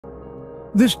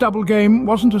This double game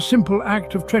wasn't a simple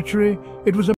act of treachery,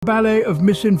 it was a ballet of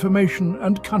misinformation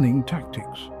and cunning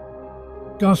tactics.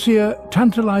 Garcia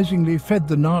tantalizingly fed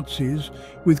the Nazis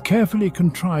with carefully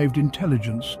contrived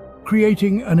intelligence,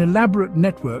 creating an elaborate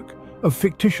network of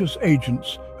fictitious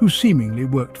agents who seemingly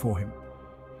worked for him.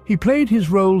 He played his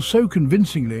role so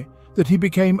convincingly that he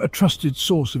became a trusted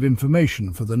source of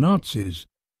information for the Nazis.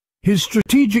 His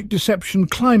strategic deception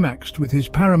climaxed with his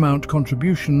paramount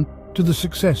contribution to the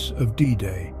success of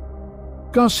D-Day.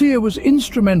 Garcia was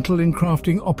instrumental in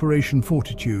crafting Operation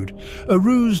Fortitude, a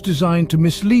ruse designed to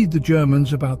mislead the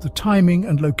Germans about the timing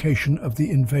and location of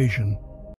the invasion.